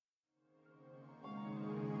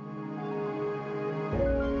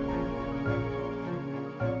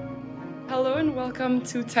everyone. Welcome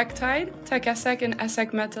to Tech Tide, Tech ESSEC and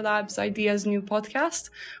ESSEC Meta Lab's Ideas New podcast,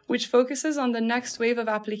 which focuses on the next wave of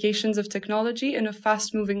applications of technology in a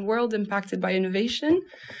fast-moving world impacted by innovation.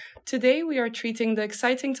 Today, we are treating the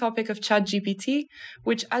exciting topic of ChatGPT,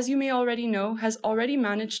 which, as you may already know, has already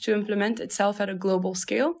managed to implement itself at a global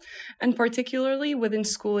scale, and particularly within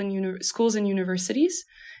schools and universities.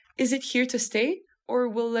 Is it here to stay? Or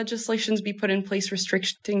will legislations be put in place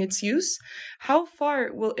restricting its use? How far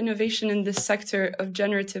will innovation in this sector of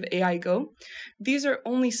generative AI go? These are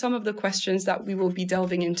only some of the questions that we will be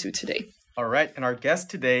delving into today. All right, and our guest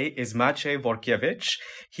today is Maciej Workiewicz.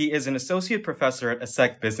 He is an associate professor at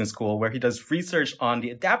ESSEC Business School, where he does research on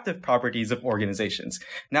the adaptive properties of organizations.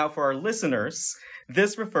 Now, for our listeners,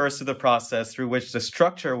 this refers to the process through which the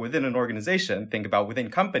structure within an organization, think about within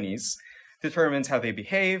companies, determines how they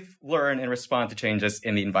behave, learn, and respond to changes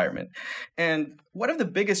in the environment. And one of the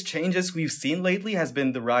biggest changes we've seen lately has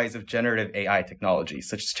been the rise of generative AI technology,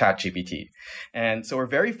 such as ChatGPT. And so we're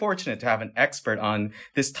very fortunate to have an expert on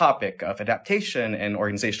this topic of adaptation and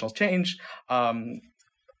organizational change,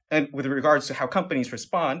 and with regards to how companies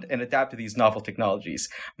respond and adapt to these novel technologies.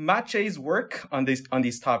 Maciej's work on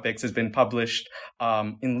these topics has been published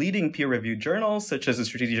in leading peer-reviewed journals, such as the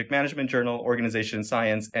Strategic Management Journal, Organization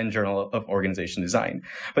Science, and Journal of Organization Design.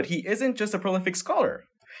 But he isn't just a prolific scholar.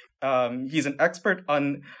 He's an expert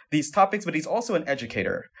on these topics, but he's also an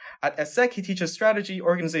educator. At ESSEC, he teaches strategy,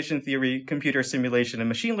 organization theory, computer simulation, and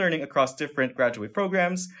machine learning across different graduate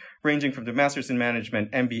programs, ranging from the Master's in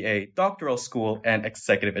Management, MBA, doctoral school, and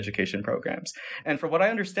executive education programs. And from what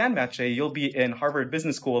I understand, Maciej, you'll be in Harvard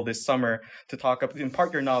Business School this summer to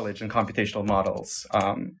impart your knowledge in computational models.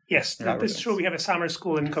 Yes, this is true. We have a summer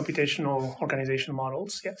school in computational organizational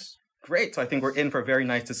models, yes. Great. So I think we're in for a very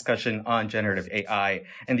nice discussion on generative AI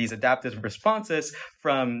and these adaptive responses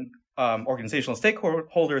from organizational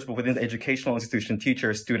stakeholders, but within the educational institution,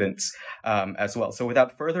 teachers, students as well. So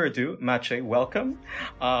without further ado, Maciej, welcome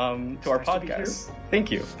to our podcast. Thank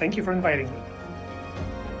you. Thank you for inviting me.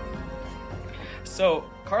 So,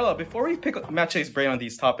 Carla, before we pick Maciej's brain on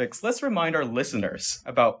these topics, let's remind our listeners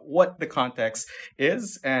about what the context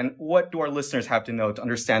is and what do our listeners have to know to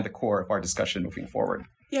understand the core of our discussion moving forward.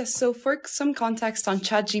 Yes, so for some context on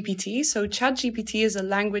ChatGPT, so ChatGPT is a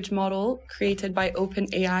language model created by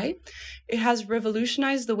OpenAI. It has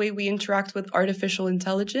revolutionized the way we interact with artificial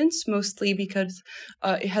intelligence, mostly because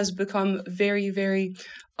it has become very, very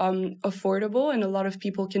affordable and a lot of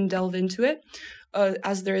people can delve into it.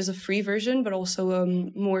 As there is a free version, but also a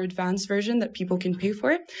more advanced version that people can pay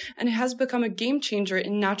for it. And it has become a game changer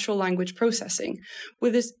in natural language processing.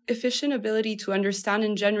 With its efficient ability to understand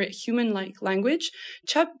and generate human-like language,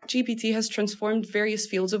 ChatGPT has transformed various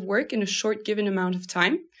fields of work in a short given amount of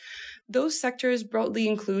time. Those sectors broadly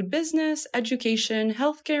include business, education,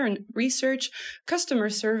 healthcare and research, customer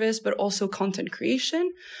service, but also content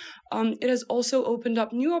creation. It has also opened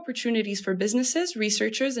up new opportunities for businesses,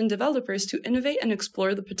 researchers, and developers to innovate and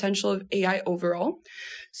explore the potential of AI overall.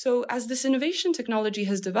 So as this innovation technology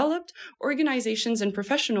has developed, organizations and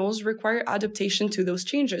professionals require adaptation to those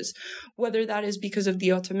changes, whether that is because of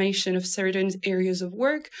the automation of certain areas of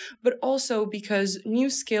work, but also because new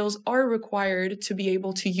skills are required to be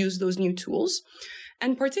able to use those new tools.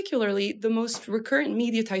 And particularly, the most recurrent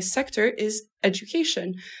mediatized sector is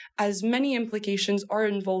education, as many implications are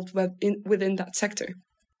involved within that sector.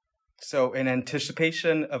 So in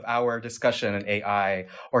anticipation of our discussion on AI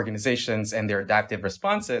organizations and their adaptive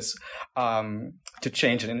responses to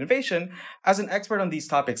change and innovation, as an expert on these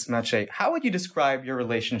topics, Maciej, how would you describe your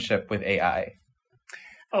relationship with AI?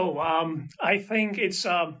 I think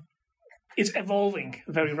it's evolving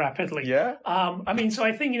very rapidly. Yeah. So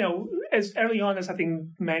I think, as early on as I think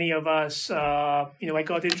many of us, I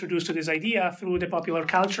got introduced to this idea through the popular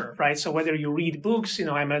culture, right? So whether you read books,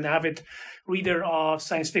 I'm an avid reader of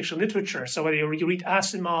science fiction literature. So whether you read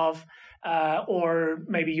Asimov, or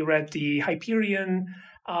maybe you read the Hyperion.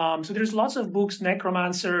 So there's lots of books,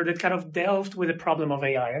 Necromancer, that kind of delved with the problem of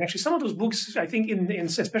AI. And actually some of those books, I think,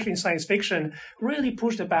 especially in science fiction, really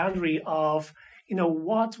push the boundary of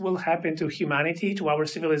what will happen to humanity, to our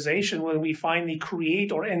civilization, when we finally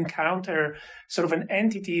create or encounter sort of an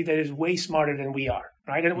entity that is way smarter than we are,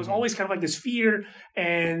 right? And it was always kind of like this fear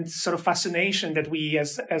and sort of fascination that we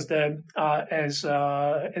as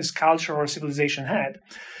culture or civilization had.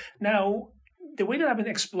 Now, the way that I've been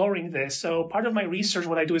exploring this, so part of my research,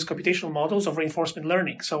 what I do is computational models of reinforcement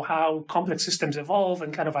learning. So how complex systems evolve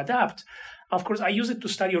and kind of adapt. Of course, I use it to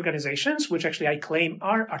study organizations, which actually I claim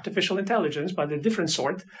are artificial intelligence, but a different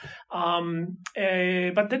sort.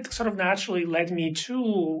 But that sort of naturally led me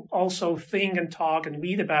to also think and talk and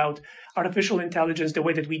read about artificial intelligence the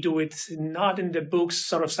way that we do it, not in the books,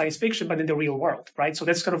 sort of science fiction, but in the real world, right? So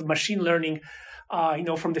that's kind of machine learning,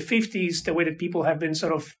 from the 50s, the way that people have been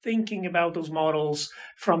sort of thinking about those models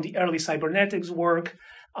from the early cybernetics work.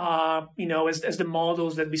 As the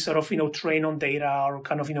models that we sort of, train on data, or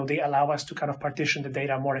kind of, they allow us to kind of partition the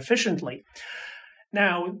data more efficiently.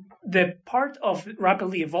 Now, the part of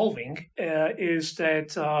rapidly evolving is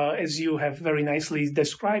that, as you have very nicely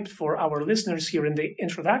described for our listeners here in the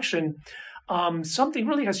introduction, something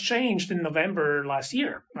really has changed in November last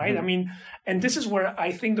year, right? Mm-hmm. And this is where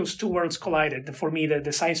I think those two worlds collided for me,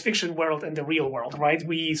 the science fiction world and the real world, right?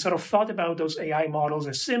 We sort of thought about those AI models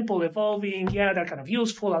as simple, evolving. Yeah, they're kind of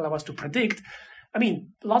useful, allow us to predict.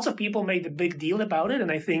 Lots of people made a big deal about it,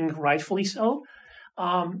 and I think rightfully so.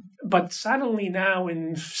 But suddenly now,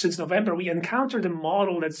 since November, we encountered a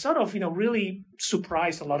model that sort of, really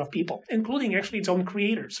surprised a lot of people, including actually its own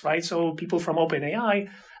creators, right? So people from OpenAI,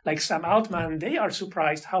 like Sam Altman, they are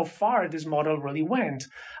surprised how far this model really went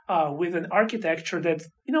with an architecture that,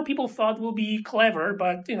 people thought will be clever,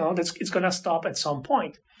 but, it's going to stop at some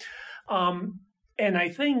point. And I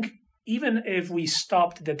think even if we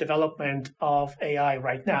stopped the development of AI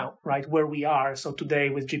right now, right, where we are, so today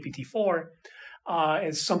with GPT-4,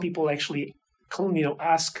 as some people actually,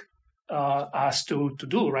 ask us to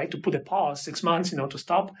do, right, to put a pause 6 months, to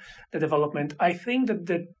stop the development, I think that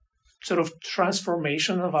the sort of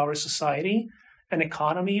transformation of our society and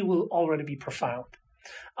economy will already be profound.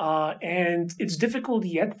 And it's difficult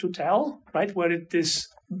yet to tell, right, where this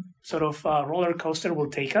sort of roller coaster will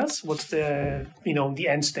take us. What's the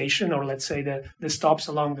end station, or let's say the stops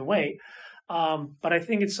along the way. But I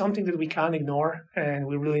think it's something that we can't ignore, and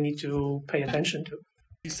we really need to pay attention to.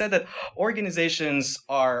 You said that organizations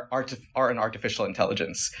are an artificial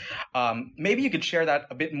intelligence. Maybe you could share that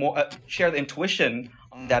a bit more, share the intuition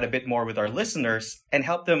on that a bit more with our listeners, and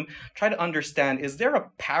help them try to understand, is there a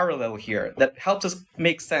parallel here that helps us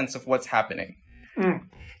make sense of what's happening?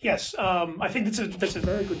 Yes, I think that's a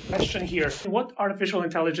very good question here. What artificial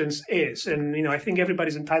intelligence is, and I think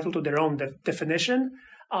everybody's entitled to their own definition.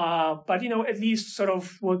 But at least sort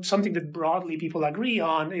of something that broadly people agree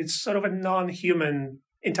on, it's sort of a non-human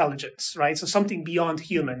intelligence, right? So something beyond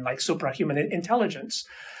human, like suprahuman intelligence.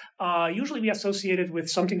 Usually we associate it with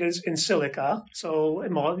something that is in silica, so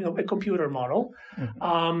a computer model.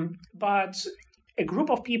 Mm-hmm. But a group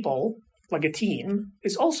of people, like a team,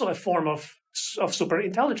 is also a form of super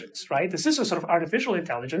intelligence, right? This is a sort of artificial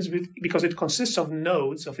intelligence because it consists of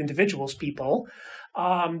nodes of individuals, people,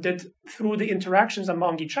 that through the interactions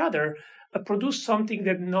among each other produce something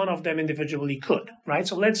that none of them individually could, right?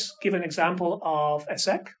 So let's give an example of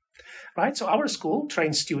ESSEC, right? So our school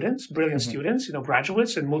trains students, brilliant students,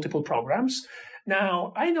 graduates in multiple programs.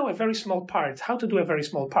 Now, I know a very small part, how to do a very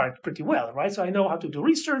small part pretty well, right? So I know how to do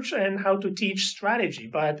research and how to teach strategy,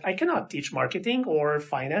 but I cannot teach marketing or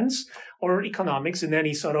finance or economics in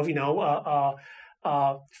any sort of,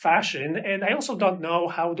 fashion. And I also don't know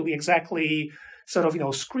how do we exactly sort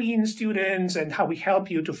of, screen students and how we help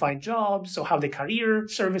you to find jobs, so how the career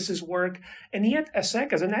services work. And yet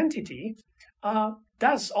ESSEC as an entity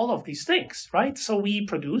does all of these things, right? So we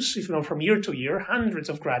produce, from year to year, hundreds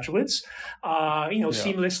of graduates,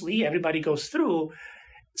 seamlessly, everybody goes through.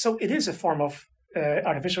 So it is a form of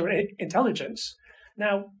artificial intelligence.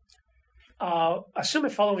 Now, assume a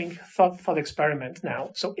following thought experiment now.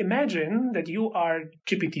 So imagine that you are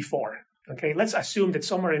GPT-4. Okay, let's assume that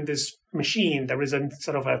somewhere in this machine there is a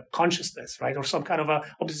sort of a consciousness, right, or some kind of a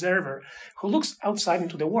observer who looks outside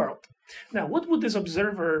into the world. Now, what would this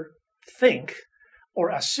observer think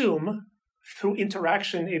or assume through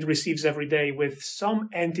interaction it receives every day with some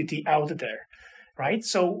entity out there, right?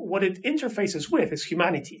 So what it interfaces with is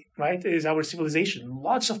humanity, right, is our civilization.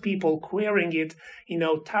 Lots of people querying it,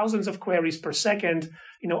 thousands of queries per second,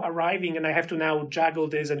 arriving, and I have to now juggle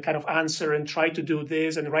this and kind of answer and try to do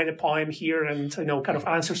this and write a poem here and, kind of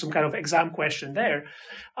answer some kind of exam question there.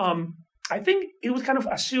 I think it would kind of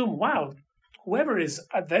assume, wow, whoever is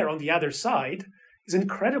there on the other side is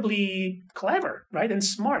incredibly clever, right, and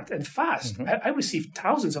smart and fast. Mm-hmm. I receive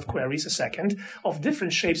thousands of queries a second of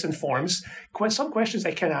different shapes and forms. Some questions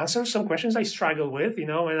I can answer, some questions I struggle with,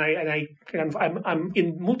 I'm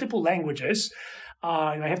in multiple languages,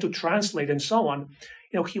 and I have to translate and so on.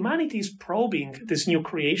 humanity is probing this new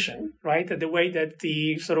creation, right? The way that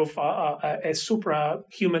the sort of a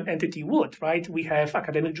supra-human entity would, right? We have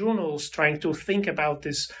academic journals trying to think about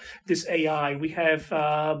this AI. We have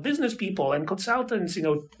business people and consultants,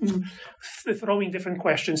 throwing different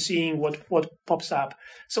questions, seeing what pops up.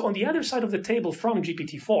 So on the other side of the table from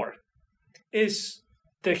GPT-4 is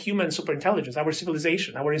the human superintelligence, our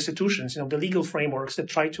civilization, our institutions, the legal frameworks that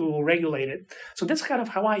try to regulate it. So that's kind of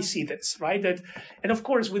how I see this, right? And of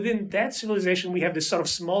course, within that civilization, we have this sort of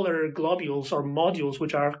smaller globules or modules,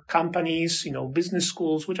 which are companies, business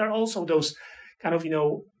schools, which are also those kind of,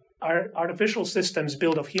 artificial systems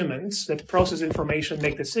built of humans that process information,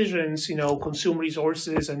 make decisions, consume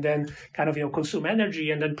resources, and then kind of, consume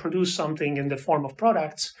energy and then produce something in the form of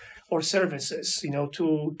products or services,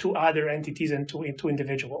 to other entities and to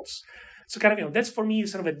individuals. So kind of, that's for me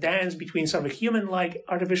sort of a dance between sort of a human-like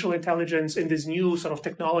artificial intelligence and this new sort of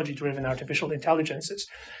technology-driven artificial intelligences.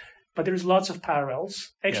 But there's lots of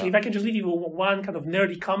parallels. Actually, if I can just leave you one kind of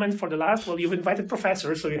nerdy comment for the last, well, you've invited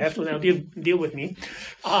professors, so you have to now deal with me,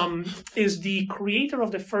 is the creator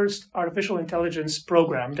of the first artificial intelligence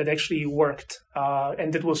program that actually worked,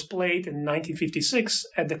 and that was played in 1956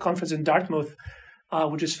 at the conference in Dartmouth,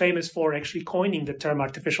 which is famous for actually coining the term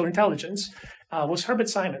artificial intelligence, was Herbert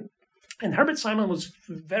Simon. And Herbert Simon was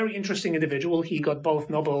a very interesting individual. He got both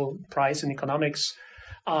Nobel Prize in economics,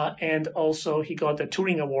 and also he got the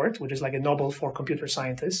Turing Award, which is like a Nobel for computer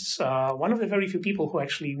scientists. One of the very few people who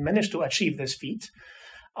actually managed to achieve this feat.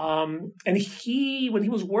 And when he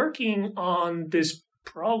was working on this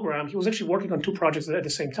program, he was actually working on two projects at the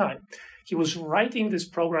same time. He was writing this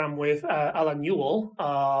program with Alan Newell,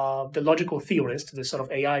 the logical theorist, this sort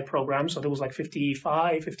of AI program. So there was like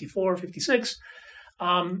 55, 54, 56.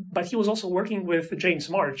 But he was also working with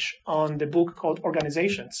James March on the book called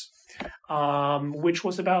Organizations, which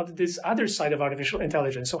was about this other side of artificial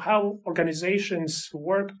intelligence. So how organizations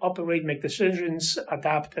work, operate, make decisions,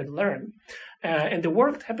 adapt, and learn. And the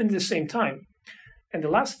work happened at the same time. And the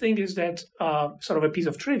last thing is that, sort of a piece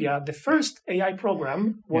of trivia, the first AI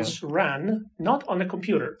program was run not on a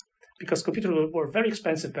computer, because computers were very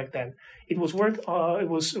expensive back then. It was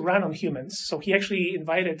run on humans. So he actually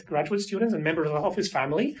invited graduate students and members of his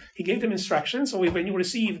family. He gave them instructions. So when you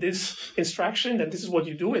receive this instruction, then this is what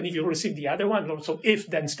you do. And if you receive the other one, also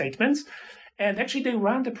if-then statements. And actually they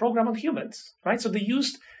ran the program on humans, right? So they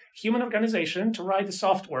used human organization to write the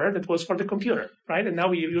software that was for the computer, right? And now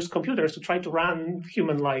we use computers to try to run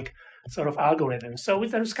human-like sort of algorithms. So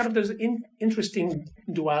there's kind of this interesting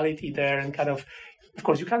duality there, and kind of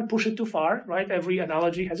course, you can't push it too far, right? Every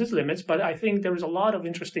analogy has its limits, but I think there is a lot of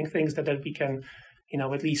interesting things that we can,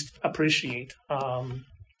 at least appreciate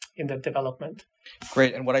in that development.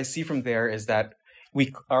 Great. And what I see from there is that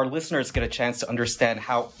our listeners get a chance to understand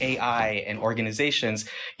how AI and organizations,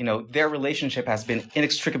 their relationship has been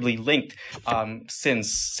inextricably linked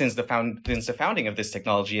since the founding of this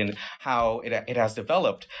technology and how it has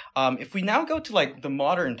developed. If we now go to the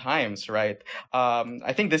modern times, right?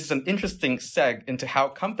 I think this is an interesting seg into how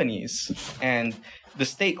companies and the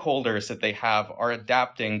stakeholders that they have are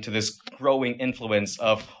adapting to this growing influence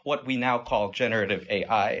of what we now call generative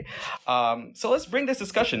AI. So let's bring this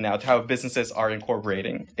discussion now to how businesses are incorporating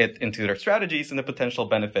it into their strategies and the potential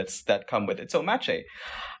benefits that come with it. So Maciej,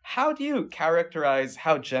 how do you characterize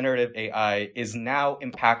how generative AI is now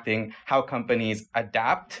impacting how companies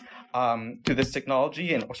adapt to this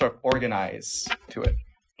technology and sort of organize to it?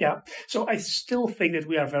 Yeah, so I still think that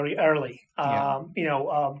we are very early.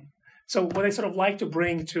 So what I sort of like to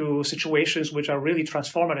bring to situations which are really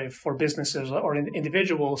transformative for businesses or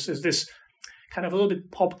individuals is this kind of a little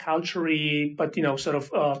bit pop culture-y, but, sort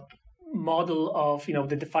of model of,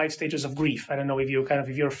 the 5 stages of grief. I don't know if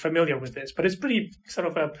you're familiar with this, but it's pretty sort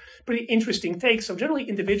of a pretty interesting take. So generally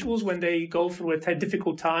individuals, when they go through a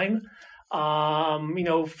difficult time,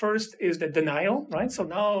 first is the denial, right? So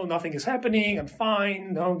no, nothing is happening. I'm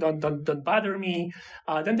fine. No, don't bother me.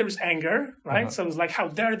 Then there's anger, right? So it's like, how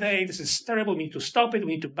dare they? This is terrible. We need to stop it.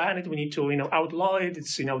 We need to ban it. We need to, outlaw it.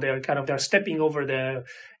 It's, they're stepping over the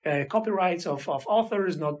copyrights of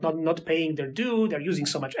authors, not paying their due. They're using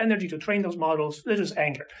so much energy to train those models. There's just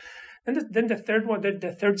anger. Then the third one,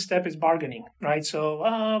 the third step is bargaining, right?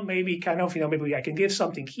 So maybe maybe I can give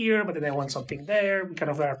something here, but then I want something there. We kind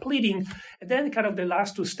of are pleading. And then kind of the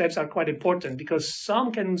last 2 steps are quite important because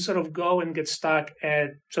some can sort of go and get stuck at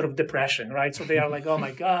sort of depression, right? So they are like, oh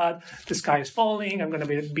my God, the sky is falling. I'm going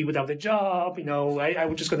to be without a job.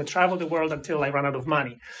 I'm just going to travel the world until I run out of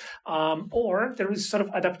money. Or there is sort of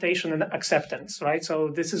adaptation and acceptance, right? So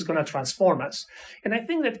this is going to transform us. And I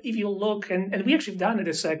think that if you look, and we actually have done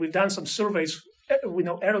it, we've done some surveys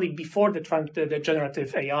early before the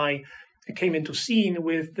generative AI came into scene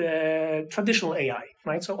with the traditional AI,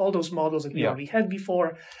 right? So all those models that we already had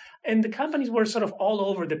before. And the companies were sort of all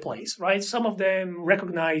over the place, right? Some of them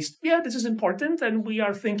recognized, this is important and we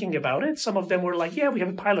are thinking about it. Some of them were like, we have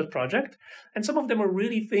a pilot project. And some of them were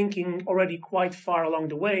really thinking already quite far along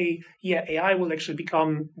the way, AI will actually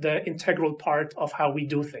become the integral part of how we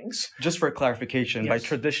do things. Just for clarification, by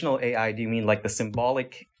traditional AI, do you mean like the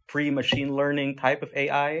symbolic pre-machine learning type of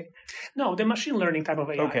AI? No, the machine learning type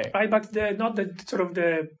of AI, right? But not the sort of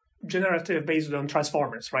the generative based on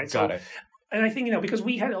transformers, right? Got it. And I think, because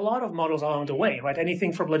we had a lot of models along the way, right?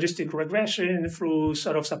 Anything from logistic regression through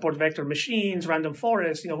sort of support vector machines, random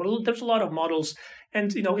forest, there's a lot of models.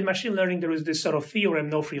 And, in machine learning, there is this sort of theorem,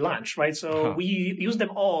 no free lunch, right? So we use them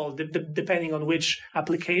all depending on which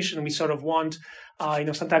application we sort of want.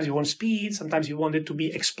 Sometimes you want speed, sometimes you want it to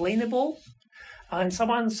be explainable. And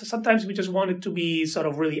sometimes we just want it to be sort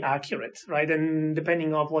of really accurate, right? And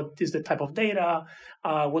depending on what is the type of data,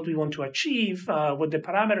 what we want to achieve, what the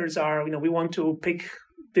parameters are, we want to pick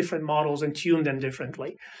different models and tune them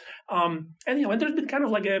differently. And there's been kind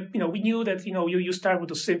of like we knew that, you start with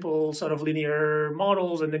the simple sort of linear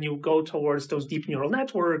models and then you go towards those deep neural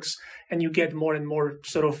networks and you get more and more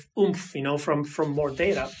sort of oomph, from more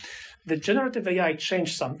data. The generative AI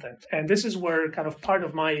changed something. And this is where kind of part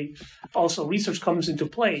of my also research comes into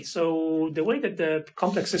play. So the way that the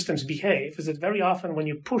complex systems behave is that very often when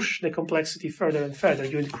you push the complexity further and further,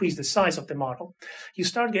 you increase the size of the model. You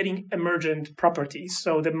start getting emergent properties.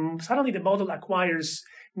 So suddenly the model acquires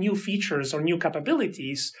new features or new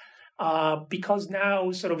capabilities because now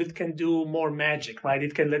sort of it can do more magic, right?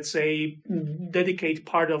 It can, let's say, dedicate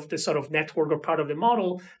part of the sort of network or part of the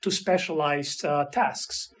model to specialized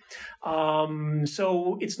tasks.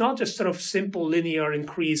 So it's not just sort of simple linear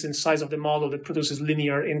increase in size of the model that produces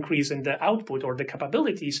linear increase in the output or the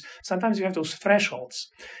capabilities. Sometimes you have those thresholds.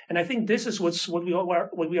 And I think this is what we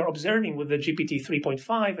are observing with the GPT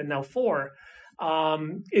 3.5 and now 4,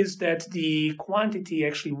 is that the quantity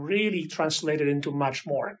actually really translated into much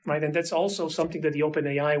more, right? And that's also something that the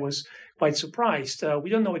OpenAI was quite surprised. We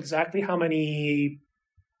don't know exactly how many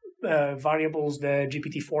variables the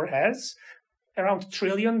GPT-4 has. Around 1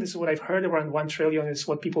 trillion, this is what I've heard, around 1 trillion is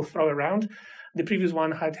what people throw around. The previous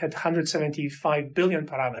one had 175 billion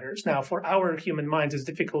parameters. Now, for our human minds, it's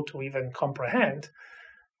difficult to even comprehend.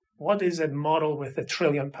 What is a model with 1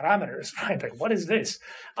 trillion parameters, right? Like, what is this?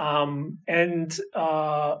 When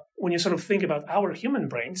you sort of think about our human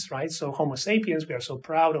brains, right? So Homo sapiens, we are so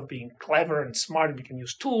proud of being clever and smart. We can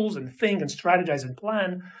use tools and think and strategize and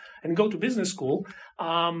plan and go to business school,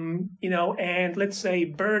 and let's say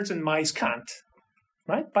birds and mice can't,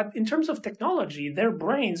 right? But in terms of technology, their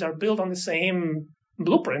brains are built on the same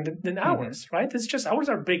blueprint than ours, right? It's just ours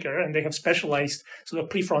are bigger and they have specialized sort of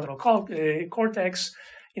prefrontal cortex.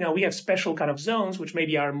 We have special kind of zones which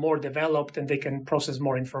maybe are more developed and they can process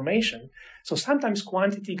more information. So sometimes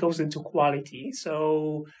quantity goes into quality.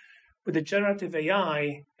 So with the generative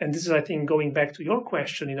AI, and this is, I think, going back to your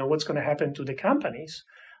question, what's going to happen to the companies?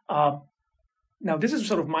 Now, this is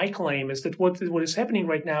sort of my claim, is that what is happening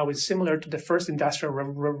right now is similar to the first industrial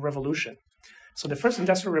revolution. So the first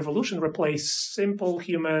industrial revolution replaced simple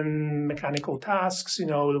human mechanical tasks.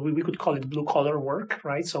 We could call it blue-collar work,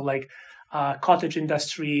 right? So like cottage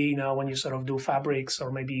industry, when you sort of do fabrics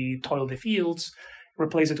or maybe toil the fields,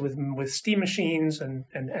 replace it with steam machines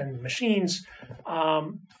and machines.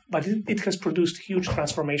 But it has produced huge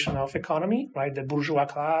transformation of economy, right? The bourgeois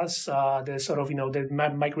class, the sort of, the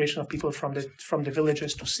migration of people from the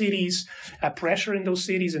villages to cities, pressure in those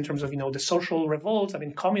cities in terms of, the social revolts. I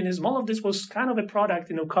mean, communism, all of this was kind of a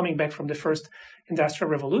product, coming back from the first industrial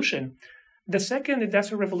revolution. The second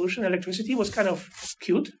industrial revolution, electricity, was kind of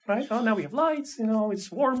cute, right? Oh, now we have lights,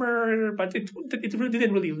 it's warmer, but it really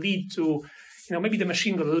didn't really lead to, maybe the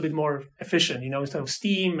machine got a little bit more efficient, instead of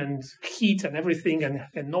steam and heat and everything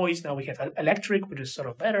and noise, now we have electric, which is sort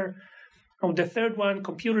of better. The third one,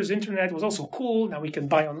 computers, internet, was also cool. Now we can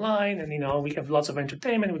buy online and, we have lots of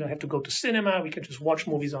entertainment. We don't have to go to cinema. We can just watch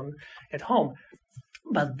movies at home.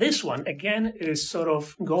 But this one, again, is sort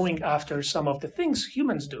of going after some of the things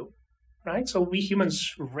humans do. Right, so we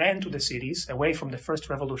humans ran to the cities away from the first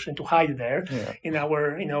revolution to hide there in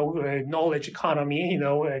our, knowledge economy.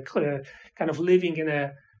 Kind of living in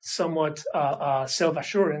a somewhat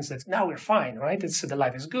self-assurance that now we're fine. Right, the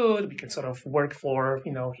life is good. We can sort of work for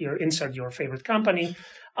here. Insert your favorite company.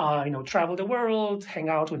 Travel the world, hang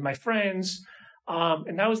out with my friends.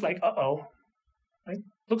 And now it's like, right?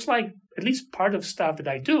 Looks like at least part of stuff that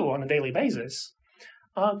I do on a daily basis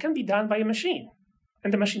can be done by a machine.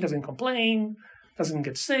 And the machine doesn't complain. doesn't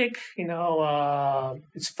get sick,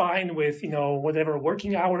 it's fine with, whatever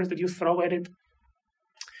working hours that you throw at it.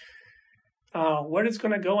 Where it's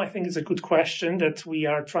going to go, I think, is a good question that we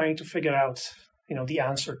are trying to figure out, the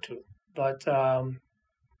answer to. But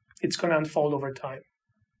it's going to unfold over time.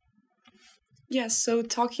 Yes, so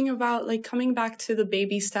talking about coming back to the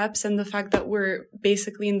baby steps and the fact that we're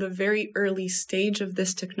basically in the very early stage of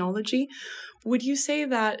this technology, would you say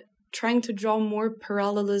that trying to draw more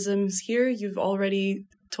parallelisms here, you've already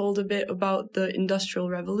told a bit about the Industrial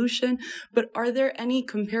Revolution, but are there any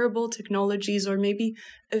comparable technologies or maybe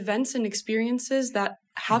events and experiences that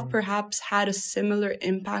have perhaps had a similar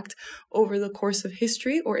impact over the course of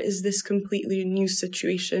history, or is this completely a new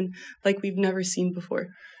situation like we've never seen before?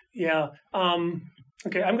 Yeah.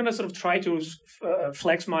 Okay, I'm going to sort of try to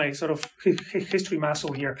flex my sort of history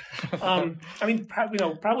muscle here. Probably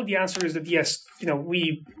the answer is that yes,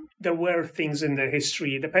 there were things in the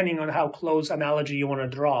history, depending on how close analogy you want to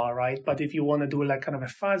draw, right? But if you want to do kind of a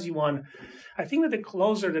fuzzy one, I think that the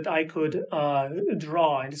closer that I could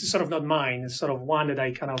draw, and this is sort of not mine, it's sort of one that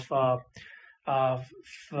I kind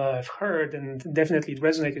of heard and definitely it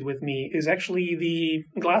resonated with me, is actually the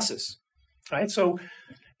glasses, right? So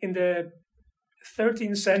in the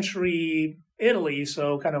 13th century Italy,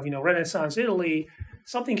 so kind of, Renaissance Italy,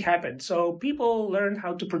 something happened. So people learned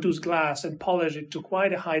how to produce glass and polish it to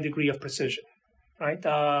quite a high degree of precision, right?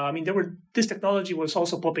 This technology was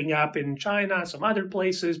also popping up in China, some other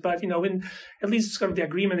places, but, at least sort of the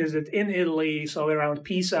agreement is that in Italy, so around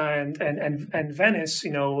Pisa and Venice,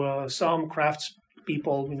 some crafts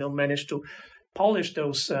people, managed to polish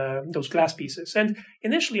those glass pieces. And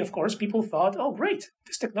initially, of course, people thought, oh, great,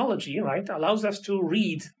 this technology, right, allows us to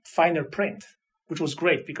read finer print, which was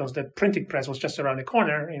great because the printing press was just around the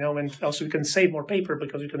corner, and also you can save more paper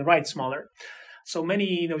because you can write smaller. So many,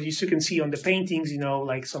 you can see on the paintings,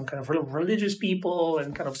 like some kind of religious people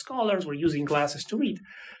and kind of scholars were using glasses to read.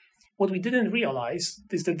 What we didn't realize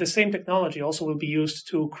is that the same technology also will be used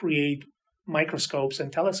to create microscopes and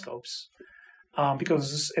telescopes.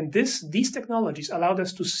 These technologies allowed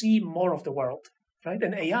us to see more of the world, right?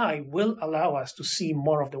 And AI will allow us to see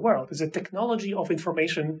more of the world. It's a technology of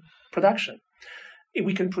information production. If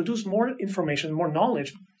we can produce more information, more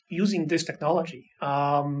knowledge using this technology,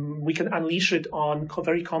 we can unleash it on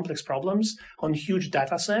very complex problems, on huge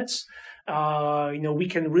data sets. We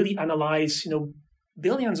can really analyze,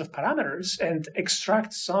 billions of parameters and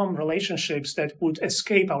extract some relationships that would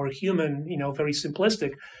escape our human, very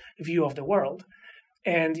simplistic view of the world.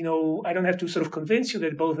 And, I don't have to sort of convince you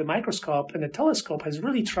that both the microscope and the telescope has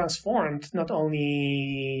really transformed not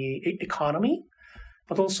only economy,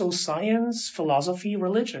 but also science, philosophy,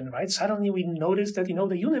 religion, right? Suddenly we noticed that,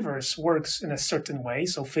 the universe works in a certain way.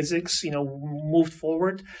 So physics, moved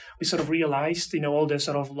forward. We sort of realized, all the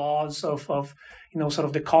sort of laws of sort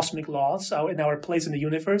of the cosmic laws in our place in the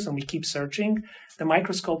universe, and we keep searching. The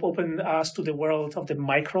microscope opened us to the world of the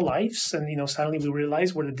micro lives, and, suddenly we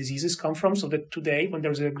realized where the diseases come from. So that today, when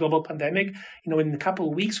there's a global pandemic, in a couple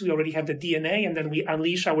of weeks, we already have the DNA, and then we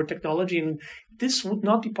unleash our technology. And this would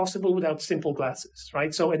not be possible without simple glasses,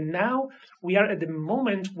 right? So, and now we are at the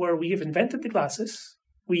moment where we have invented the glasses.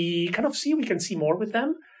 We kind of we can see more with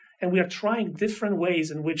them, and we are trying different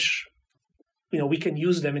ways in which we can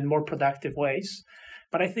use them in more productive ways.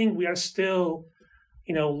 But I think we are still,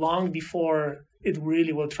 long before it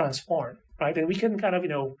really will transform, right? And we can kind of,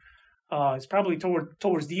 it's probably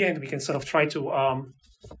towards the end, we can sort of try to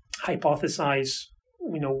hypothesize,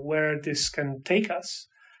 where this can take us,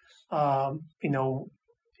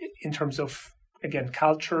 in terms of, again,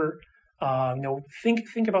 culture.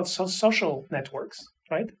 Think about social networks,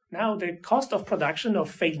 right? Now the cost of production of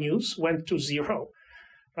fake news went to zero.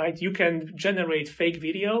 Right, you can generate fake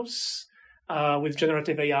videos with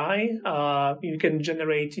generative AI. You can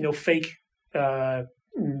generate, fake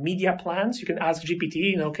media plans. You can ask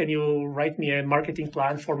GPT, can you write me a marketing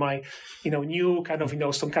plan for my, new kind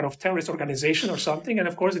of, some kind of terrorist organization or something. And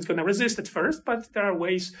of course, it's going to resist at first, but there are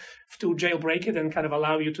ways to jailbreak it and kind of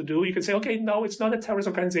allow you to do. You can say, okay, no, it's not a terrorist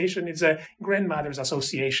organization. It's a grandmother's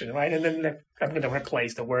association, right? And then I'm going to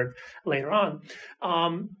replace the word later on.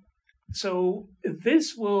 So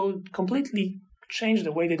this will completely change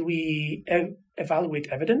the way that we evaluate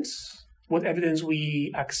evidence, what evidence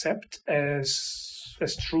we accept as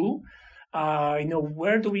true.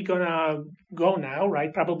 Where do we gonna go now,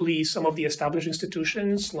 right? Probably some of the established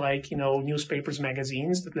institutions like, newspapers,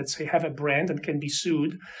 magazines that, let's say, have a brand and can be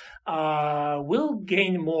sued, will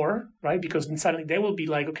gain more, right? Because then suddenly they will be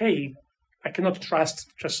like, okay, I cannot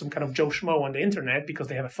trust just some kind of Joe Schmo on the internet because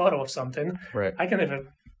they have a photo of something. Right. I can have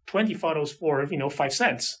 20 photos for, 5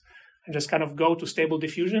 cents. and just kind of go to Stable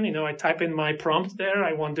Diffusion. I type in my prompt there.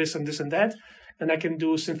 I want this and this and that. And I can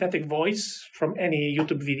do synthetic voice from any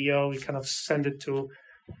YouTube video. We kind of send it to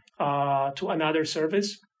another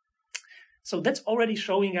service. So that's already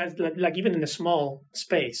showing us, like even in a small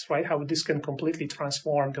space, right, how this can completely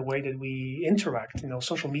transform the way that we interact.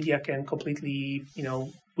 Social media can completely,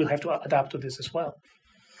 we'll have to adapt to this as well.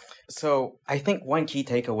 So I think one key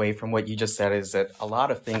takeaway from what you just said is that a lot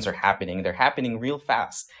of things are happening. They're happening real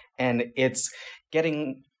fast, and it's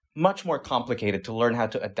getting much more complicated to learn how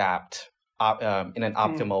to adapt in an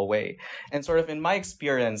optimal way. And sort of in my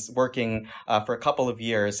experience working for a couple of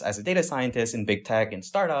years as a data scientist in big tech and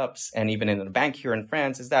startups, and even in a bank here in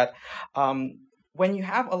France, is that when you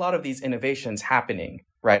have a lot of these innovations happening,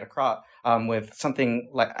 right, across with something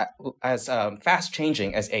like as fast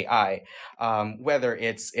changing as AI, whether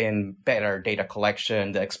it's in better data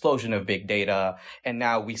collection, the explosion of big data, and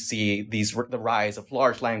now we see the rise of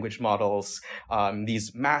large language models,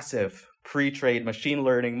 these massive pre-trained machine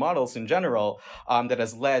learning models in general, that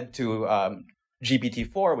has led to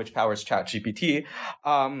GPT-4, which powers ChatGPT,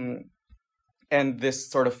 and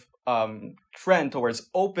this sort of trend towards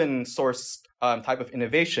open source type of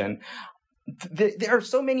innovation. There are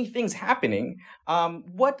so many things happening.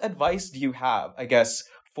 What advice do you have, I guess,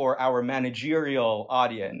 for our managerial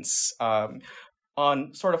audience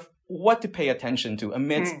on sort of what to pay attention to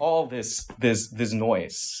amidst all this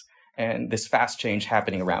noise and this fast change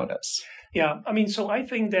happening around us? Yeah, I mean, so I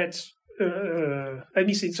think that, let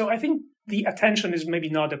me see. So I think the attention is maybe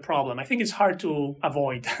not a problem. I think it's hard to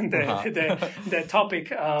avoid the topic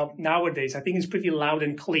nowadays. I think it's pretty loud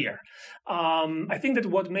and clear. I think that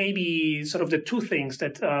what may be sort of the two things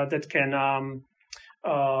that can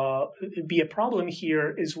be a problem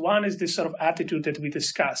here is, one is this sort of attitude that we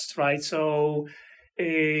discussed, right? So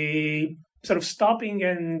a sort of stopping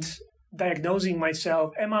and diagnosing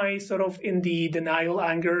myself. Am I sort of in the denial,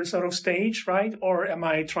 anger sort of stage, right? Or am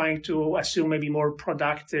I trying to assume maybe more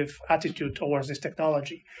productive attitude towards this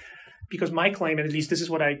technology? Because my claim, and at least this is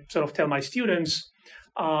what I sort of tell my students,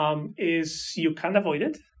 is you can't avoid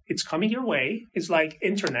it. It's coming your way. It's like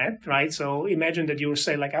internet, right? So imagine that you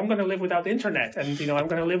say, like, I'm going to live without the internet, and I'm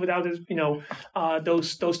going to live without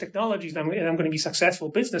those technologies, and I'm going to be a successful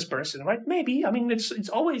business person, right? Maybe. I mean, it's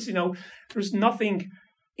always there's nothing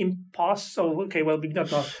impossible. Okay, well, maybe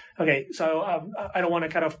not. Okay, so I don't want to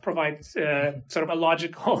kind of provide sort of a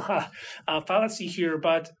logical fallacy here,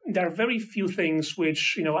 but there are very few things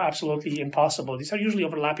which absolutely impossible. These are usually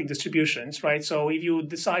overlapping distributions, right? So if you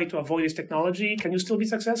decide to avoid this technology, can you still be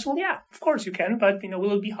successful? Yeah, of course you can, but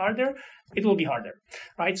will it be harder? It will be harder,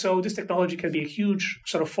 right? So this technology can be a huge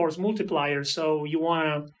sort of force multiplier. So you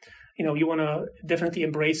want to definitely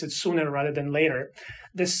embrace it sooner rather than later.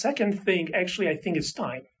 The second thing, actually, I think is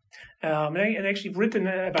time. And actually written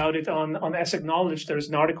about it on ESSEC Knowledge. There's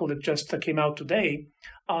an article that just came out today.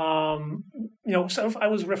 Sort of I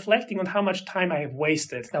was reflecting on how much time I have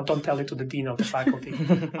wasted. Now, don't tell it to the dean of the faculty.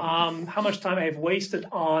 How much time I have wasted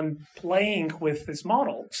on playing with this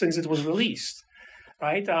model since it was released,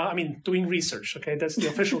 right? Doing research, okay? That's the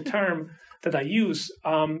official term that I use.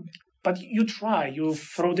 But you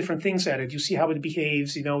throw different things at it. You see how it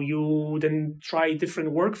behaves. You then try different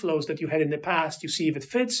workflows that you had in the past. You see if it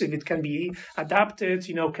fits, if it can be adapted.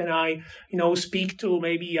 Can I, speak to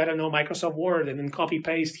maybe, Microsoft Word and then copy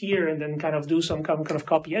paste here and then kind of do some kind of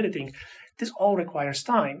copy editing. This all requires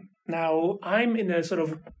time. Now, I'm in a sort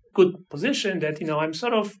of good position that, I'm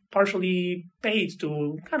sort of partially paid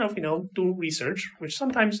to kind of, do research, which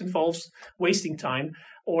sometimes involves wasting time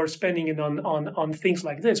or spending it on things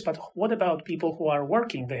like this. But what about people who are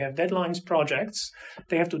working? They have deadlines, projects,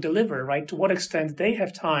 they have to deliver, right? To what extent they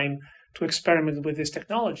have time to experiment with this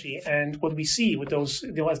technology? And what we see with those,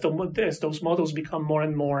 as those models become more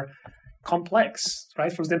and more complex,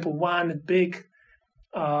 right? For example, one big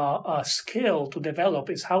skill to develop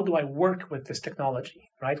is, how do I work with this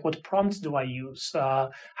technology, right? What prompts do I use?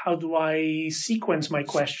 How do I sequence my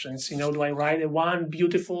questions? Do I write one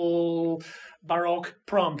beautiful Baroque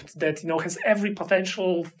prompt that has every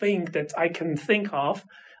potential thing that I can think of,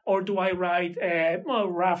 or do I write a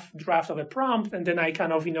rough draft of a prompt and then I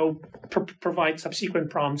kind of provide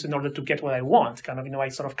subsequent prompts in order to get what I want? Kind of I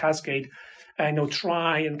sort of cascade,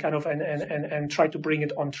 try and kind of and try to bring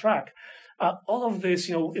it on track. All of this,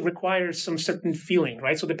 it requires some certain feeling,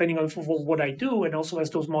 right? So depending on what I do, and also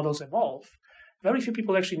as those models evolve, very few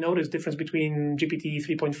people actually notice difference between GPT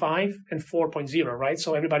 3.5 and 4.0, right?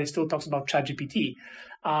 So everybody still talks about ChatGPT.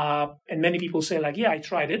 And many people say, like, yeah, I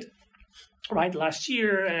tried it, right, last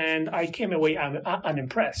year, and I came away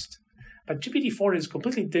unimpressed, But GPT-4 is a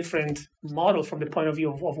completely different model from the point of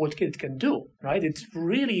view of what it can do, right?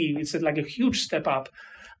 It's like a huge step up.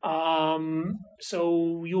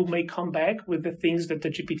 So you may come back with the things that the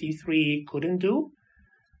GPT-3 couldn't do.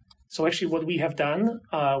 So actually what we have done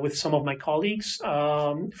with some of my colleagues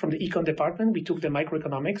from the econ department, we took the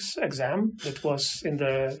microeconomics exam that was in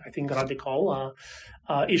the, I think, Radical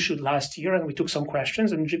issued last year, and we took some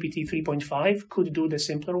questions, and GPT 3.5 could do the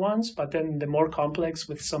simpler ones, but then the more complex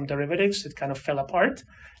with some derivatives, it kind of fell apart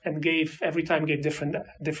and every time gave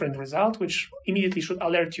different result, which immediately should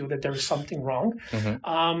alert you that there is something wrong.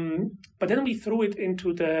 Mm-hmm. But then we threw it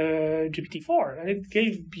into the GPT-4, and it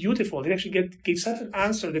gave beautiful. It actually gave such an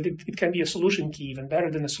answer that it can be a solution key, even better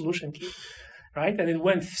than a solution key, right? And it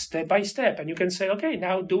went step by step, and you can say, okay,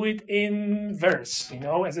 now do it in verse,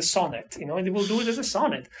 as a sonnet, and it will do it as a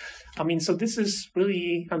sonnet. I mean, so this is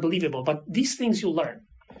really unbelievable. But these things you learn,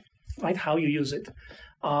 right? How you use it.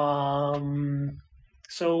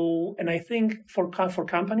 So, and I think for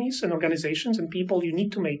companies and organizations and people, you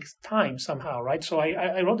need to make time somehow, right? So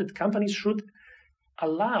I wrote that companies should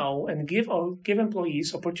allow and give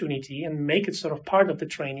employees opportunity and make it sort of part of the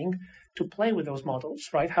training to play with those models,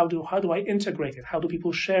 right? How do I integrate it? How do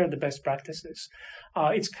people share the best practices?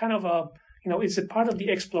 It's kind of it's a part of the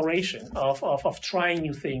exploration of trying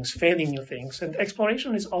new things, failing new things. And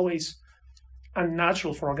exploration is always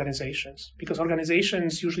unnatural for organizations because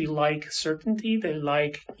organizations usually like certainty, they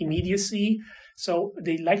like immediacy, so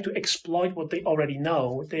they like to exploit what they already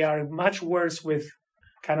know. They are much worse with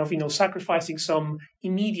kind of sacrificing some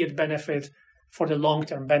immediate benefit for the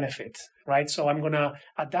long-term benefit, right? So I'm going to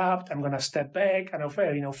adapt, I'm going to step back, kind of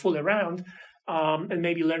fool around, and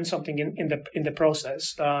maybe learn something in the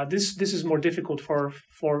process. This is more difficult for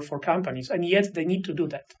companies, and yet they need to do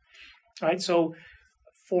that, right? So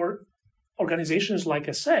for organizations like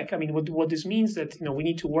a SEC, I mean, what this means that we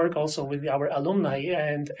need to work also with our alumni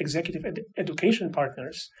and executive education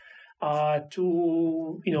partners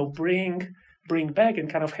to bring back and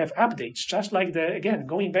kind of have updates, just like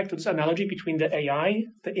going back to this analogy between the AI,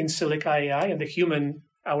 the in silico AI, and the human,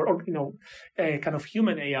 kind of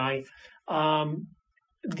human AI.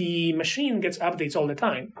 The machine gets updates all the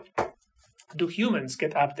time. Do humans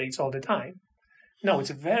get updates all the time? No,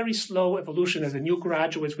 it's a very slow evolution as the new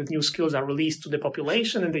graduates with new skills are released to the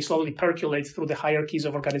population and they slowly percolate through the hierarchies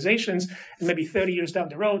of organizations. And maybe 30 years down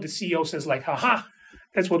the road, the CEO says like, haha,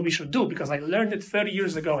 that's what we should do because I learned it 30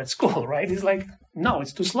 years ago at school, right? It's like, no,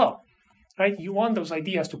 it's too slow, right? You want those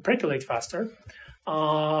ideas to percolate faster.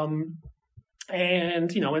 And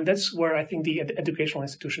that's where I think the educational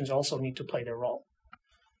institutions also need to play their role.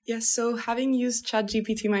 Yes, so having used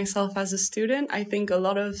ChatGPT myself as a student, I think a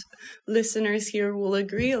lot of listeners here will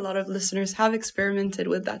agree. A lot of listeners have experimented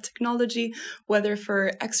with that technology, whether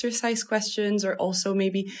for exercise questions or also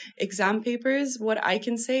maybe exam papers. What I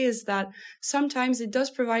can say is that sometimes it does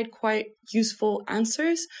provide quite useful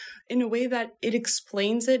answers in a way that it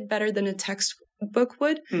explains it better than a textbook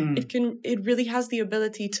would. It really has the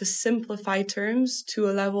ability to simplify terms to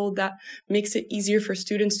a level that makes it easier for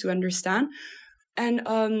students to understand. And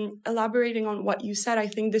elaborating on what you said, I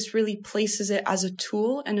think this really places it as a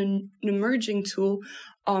tool and an emerging tool,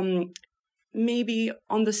 maybe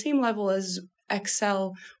on the same level as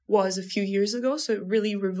Excel was a few years ago. So it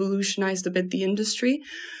really revolutionized a bit the industry.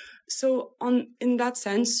 So in that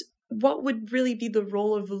sense, what would really be the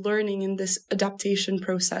role of learning in this adaptation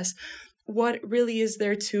process? What really is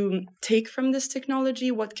there to take from this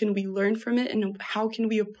technology? What can we learn from it? And how can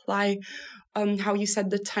we apply how you said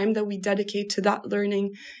the time that we dedicate to that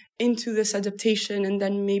learning into this adaptation and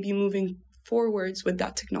then maybe moving forwards with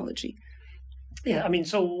that technology? Yeah, I mean,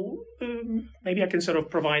 so maybe I can sort of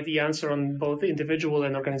provide the answer on both the individual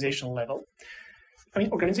and organizational level. I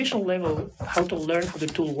mean, organizational level, how to learn how the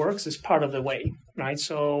tool works is part of the way, right?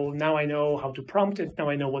 So now I know how to prompt it. Now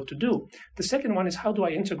I know what to do. The second one is how do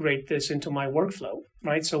I integrate this into my workflow,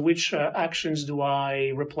 right? So which actions do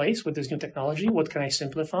I replace with this new technology? What can I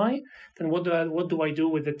simplify? Then what do I do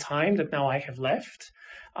with the time that now I have left?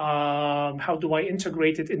 How do I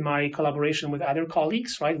integrate it in my collaboration with other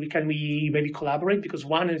colleagues, right? Can we maybe collaborate because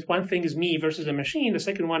one thing is me versus the machine. The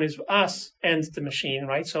second one is us and the machine,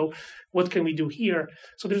 right? So what can we do here?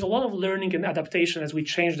 So there's a lot of learning and adaptation as we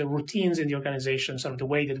change the routines in the organization, sort of the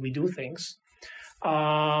way that we do things.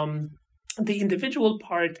 The individual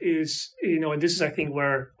part is, and this is, I think,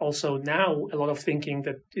 where also now a lot of thinking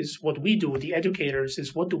that is what we do, the educators,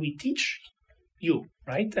 is what do we teach you,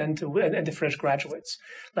 right? And the fresh graduates.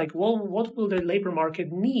 Like, well, what will the labor market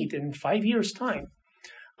need in 5 years' time?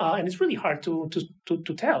 And it's really hard to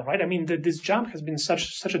tell, right? I mean, this jump has been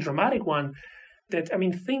such a dramatic one that, I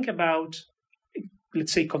mean, think about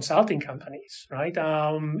let's say, consulting companies, right?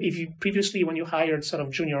 If you previously, when you hired sort of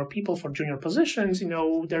junior people for junior positions,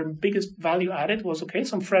 their biggest value added was, okay,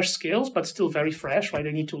 some fresh skills, but still very fresh, right?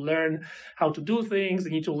 They need to learn how to do things. They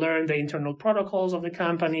need to learn the internal protocols of the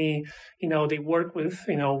company. They work with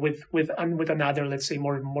another, let's say,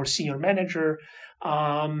 more senior manager.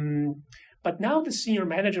 But now the senior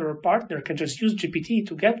manager or partner can just use GPT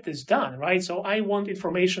to get this done, right? So I want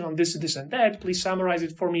information on this, and that. Please summarize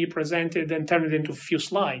it for me, present it, and turn it into a few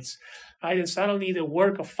slides, right? And suddenly the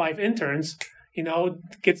work of 5 interns,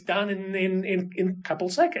 gets done in a couple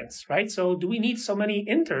seconds, right? So do we need so many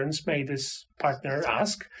interns, may this partner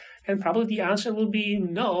ask? And probably the answer will be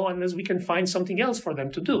no, unless we can find something else for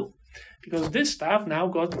them to do. Because this stuff now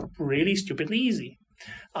got really stupidly easy.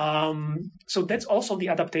 So that's also the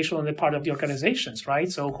adaptation on the part of the organizations, right?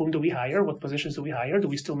 So whom do we hire? What positions do we hire? Do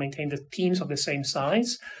we still maintain the teams of the same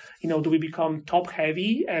size? Do we become top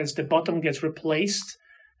heavy as the bottom gets replaced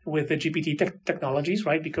with the GPT technologies,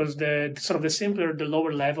 right? Because the sort of the simpler, the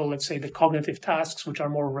lower level, let's say the cognitive tasks, which are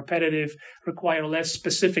more repetitive, require less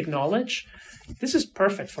specific knowledge. This is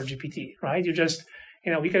perfect for GPT, right? You just,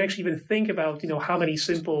 we can actually even think about, how many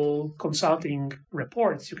simple consulting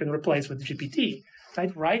reports you can replace with GPT.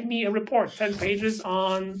 Right? Write me a report, 10 pages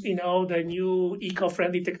on, the new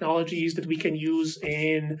eco-friendly technologies that we can use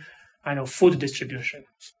in, food distribution.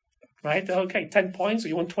 Right? Okay, 10 points. So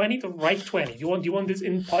you want 20 to write 20. You want this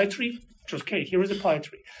in poetry? Okay, here is the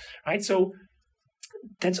poetry. Right? So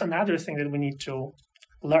that's another thing that we need to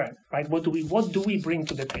learn, right? What do we bring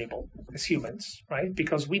to the table as humans, right?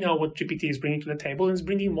 Because we know what GPT is bringing to the table, and it's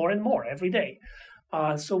bringing more and more every day.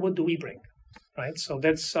 So what do we bring? Right, so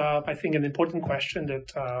that's I think an important question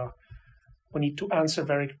that we need to answer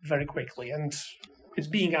very, very quickly, and it's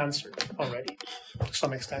being answered already to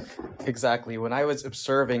some extent. Exactly. When I was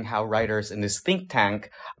observing how writers in this think tank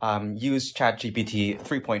used ChatGPT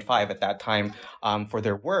 3.5 at that time for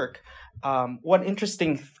their work, one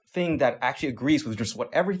interesting thing that actually agrees with just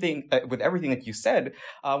everything that you said.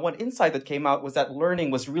 One insight that came out was that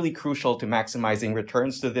learning was really crucial to maximizing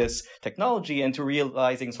returns to this technology and to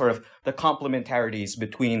realizing sort of the complementarities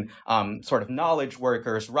between sort of knowledge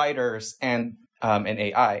workers, writers, and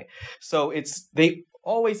AI. So they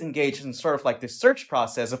always engage in sort of like this search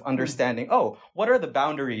process of understanding, what are the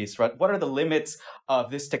boundaries, right? What are the limits of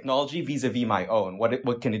this technology vis-a-vis my own?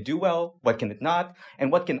 What can it do well? What can it not?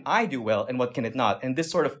 And what can I do well? And what can it not? And this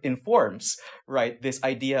sort of informs, right, this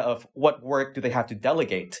idea of what work do they have to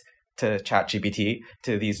delegate to ChatGPT,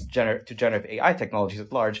 to these generative AI technologies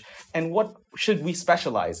at large, and what should we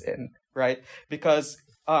specialize in, right? Because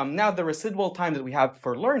now the residual time that we have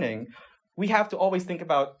for learning, we have to always think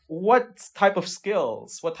about what type of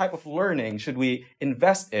skills, what type of learning should we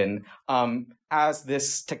invest in as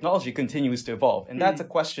this technology continues to evolve. And that's a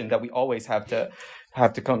question that we always have to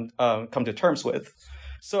come to terms with.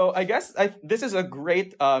 So I guess this is a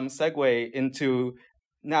great segue into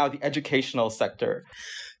now the educational sector.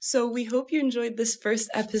 So we hope you enjoyed this first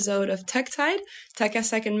episode of Tech Tide,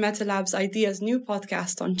 TechESSEC and MetaLab's Ideas new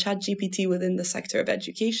podcast on ChatGPT within the sector of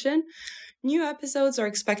education. New episodes are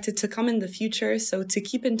expected to come in the future, so to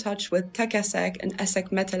keep in touch with TechESSEC and ESSEC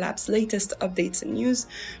MetaLab's latest updates and news,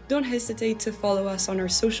 don't hesitate to follow us on our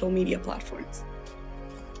social media platforms.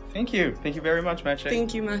 Thank you. Thank you very much, Maciej.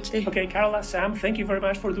 Thank you, Maciej. Okay, Carola, Sam, thank you very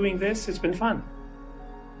much for doing this. It's been fun.